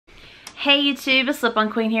Hey YouTube, it's Slip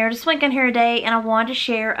On Queen here. Just swinging here today, and I wanted to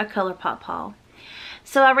share a ColourPop haul.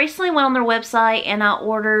 So I recently went on their website and I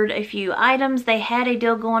ordered a few items. They had a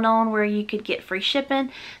deal going on where you could get free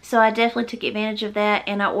shipping, so I definitely took advantage of that,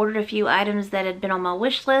 and I ordered a few items that had been on my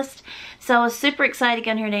wish list. So I was super excited to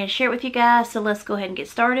get on here today and share it with you guys, so let's go ahead and get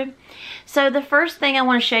started. So the first thing I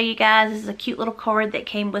want to show you guys is a cute little card that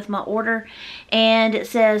came with my order, and it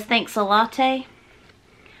says, "Thanks a latte."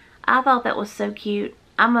 I thought that was so cute.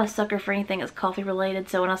 I'm a sucker for anything that's coffee related,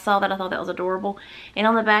 so when I saw that I thought that was adorable. And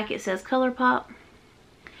on the back it says ColourPop.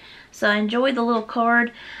 So I enjoyed the little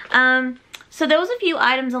card. So there was a few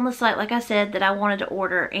items on the site, like I said, that I wanted to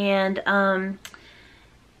order, and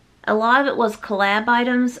a lot of it was collab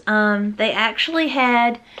items. They actually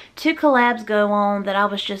had 2 collabs go on that I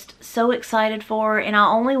was just so excited for, and I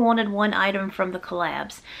only wanted one item from the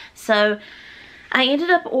collabs. So I ended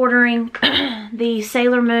up ordering the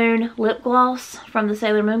Sailor Moon lip gloss from the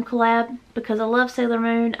Sailor Moon collab because I love Sailor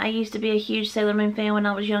Moon. I used to be a huge Sailor Moon fan when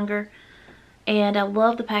I was younger, and I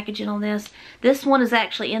love the packaging on this. This one is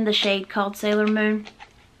actually in the shade called Sailor Moon,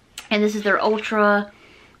 and this is their ultra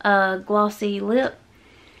glossy lip,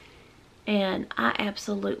 and I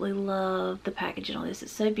absolutely love the packaging on this.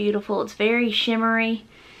 It's so beautiful. It's very shimmery.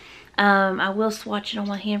 I will swatch it on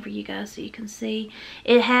my hand for you guys so you can see.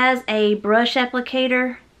 It has a brush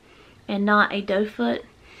applicator and not a doe foot.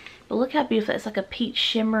 But look how beautiful. It's like a peach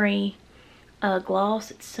shimmery gloss.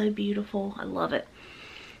 It's so beautiful. I love it.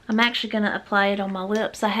 I'm actually going to apply it on my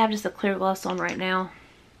lips. I have just a clear gloss on right now.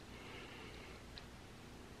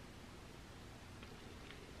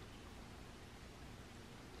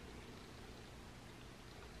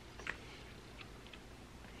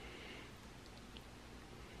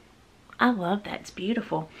 I love that. It's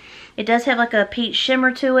beautiful. It does have like a peach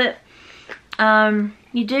shimmer to it.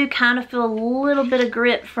 You do kind of feel a little bit of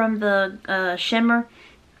grit from the shimmer,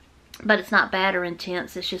 but it's not bad or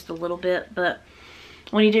intense. It's just a little bit. But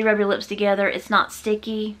when you do rub your lips together, it's not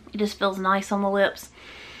sticky. It just feels nice on the lips.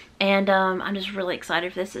 And I'm just really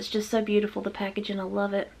excited for this. It's just so beautiful, the packaging. I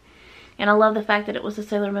love it. And I love the fact that it was a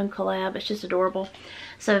Sailor Moon collab. It's just adorable.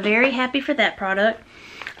 So very happy for that product.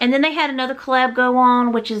 And then they had another collab go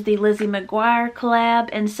on, which is the Lizzie McGuire collab.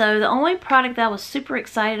 And so the only product that I was super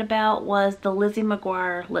excited about was the Lizzie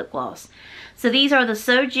McGuire lip gloss. So these are the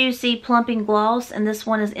So Juicy Plumping Gloss, and this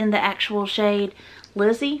one is in the actual shade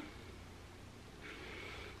Lizzie.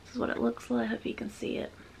 This is what it looks like. I hope you can see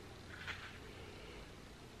it.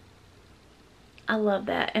 I love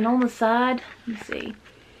that. And on the side, let me see,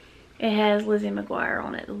 it has Lizzie McGuire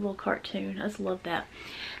on it, the little cartoon. I just love that.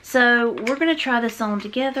 So we're going to try this on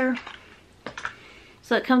together.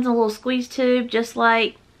 So it comes in a little squeeze tube, just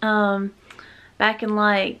like back in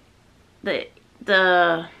like the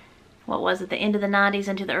what was it, the end of the 90s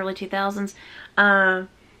into the early 2000s.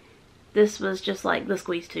 This was just like the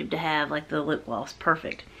squeeze tube to have, like the lip gloss.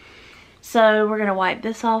 Perfect. So we're going to wipe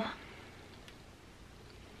this off.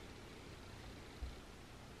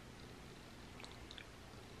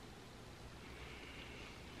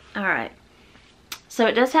 Alright, so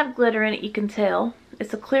it does have glitter in it, you can tell.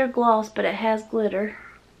 It's a clear gloss, but it has glitter.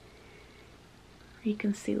 You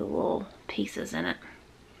can see the little pieces in it.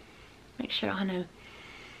 Make sure I know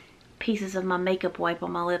pieces of my makeup wipe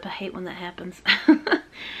on my lip. I hate when that happens.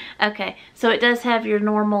 Okay, so it does have your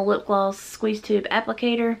normal lip gloss squeeze tube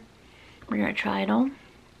applicator. We're going to try it on.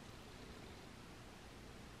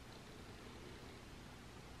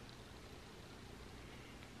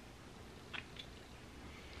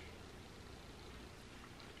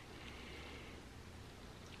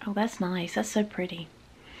 Oh, that's nice. That's so pretty.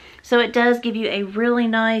 So it does give you a really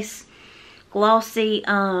nice glossy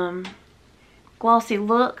glossy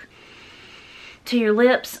look to your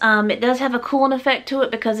lips. It does have a cooling effect to it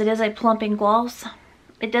because it is a plumping gloss.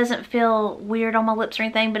 It doesn't feel weird on my lips or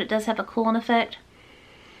anything, but it does have a cooling effect.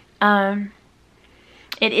 It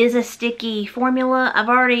is a sticky formula. I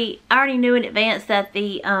already knew in advance that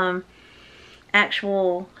the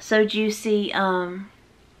actual So Juicy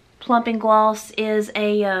plumping gloss is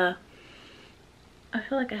a I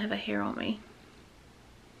feel like I have a hair on me,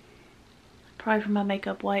 probably from my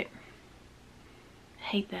makeup wipe.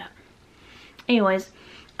 Hate that. Anyways,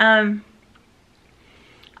 I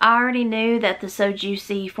already knew that the So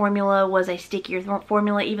Juicy formula was a stickier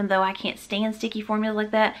formula, even though I can't stand sticky formulas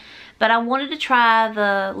like that. But I wanted to try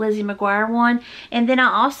the Lizzie McGuire one, and then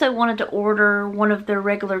I also wanted to order one of their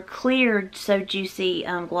regular cleared So Juicy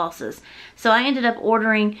glosses. So I ended up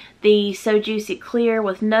ordering the So Juicy Clear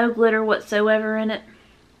with no glitter whatsoever in it,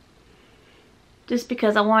 just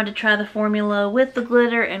because I wanted to try the formula with the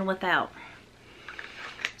glitter and without.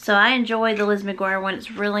 So I enjoy the Liz McGuire one. It's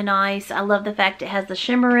really nice. I love the fact it has the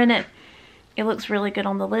shimmer in it. It looks really good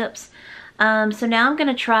on the lips. So now I'm going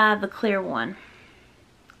to try the clear one.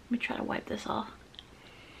 Let me try to wipe this off.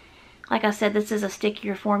 Like I said, this is a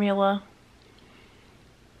stickier formula.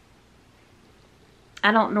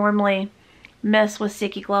 I don't normally mess with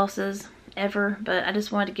sticky glosses ever, but I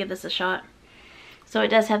just wanted to give this a shot. So it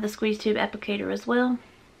does have the squeeze tube applicator as well.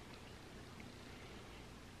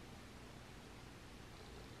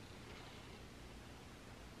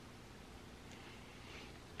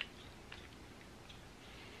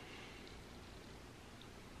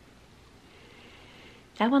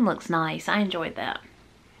 That one looks nice. I enjoyed that.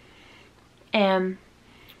 And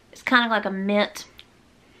it's kind of like a mint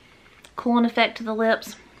cooling effect to the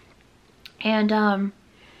lips. And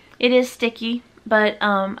it is sticky, but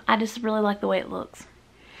I just really like the way it looks.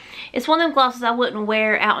 It's one of them glosses I wouldn't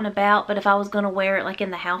wear out and about, but if I was going to wear it like in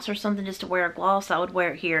the house or something just to wear a gloss, I would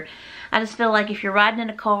wear it here. I just feel like if you're riding in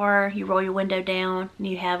a car, you roll your window down, and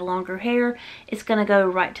you have longer hair, it's going to go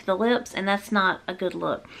right to the lips, and that's not a good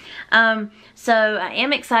look. So I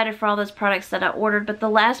am excited for all those products that I ordered, but the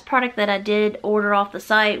last product that I did order off the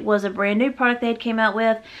site was a brand new product they had came out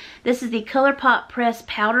with. This is the ColourPop Press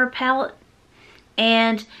Powder Palette,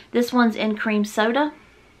 and this one's in cream soda.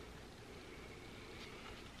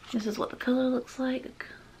 This is what the color looks like.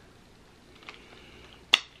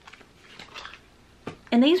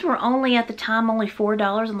 And these were only, at the time, only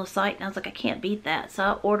 $4 on the site. And I was like, I can't beat that. So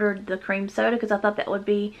I ordered the cream soda because I thought that would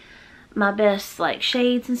be my best, like,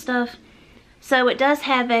 shades and stuff. So it does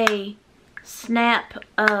have a snap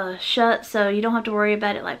shut, so you don't have to worry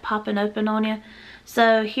about it, like, popping open on you.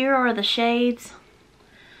 So here are the shades.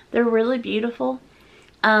 They're really beautiful.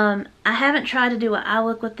 I haven't tried to do an eye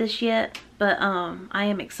look with this yet, but I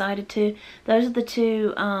am excited to. Those are the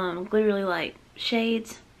two Glitterly Light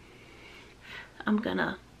shades. I'm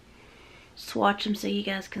gonna swatch them so you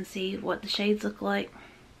guys can see what the shades look like.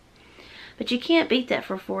 But you can't beat that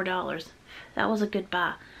for $4. That was a good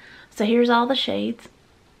buy. So here's all the shades.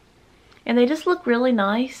 And they just look really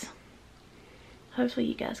nice. Hopefully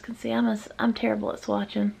you guys can see. I'm terrible at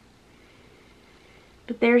swatching.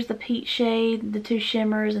 But there's the peach shade, the two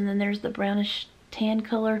shimmers, and then there's the brownish tan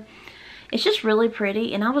color. It's just really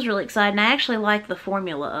pretty, and I was really excited. And I actually like the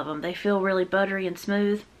formula of them. They feel really buttery and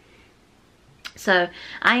smooth. So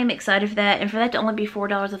I am excited for that. And for that to only be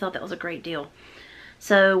 $4, I thought that was a great deal.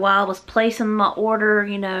 So while I was placing my order,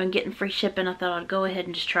 you know, and getting free shipping, I thought I'd go ahead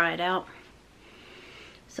and just try it out.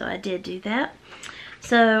 So I did do that.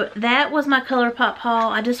 So that was my ColourPop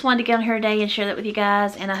haul. I just wanted to get on here today and share that with you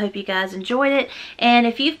guys, and I hope you guys enjoyed it. And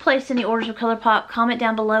if you've placed any orders with ColourPop, comment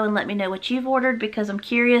down below and let me know what you've ordered, because I'm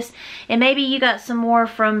curious. And maybe you got some more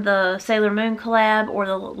from the Sailor Moon collab or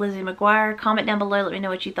the Lizzie McGuire. Comment down below, let me know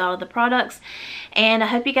what you thought of the products. And I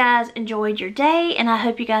hope you guys enjoyed your day, and I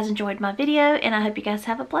hope you guys enjoyed my video, and I hope you guys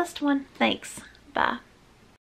have a blessed one. Thanks. Bye.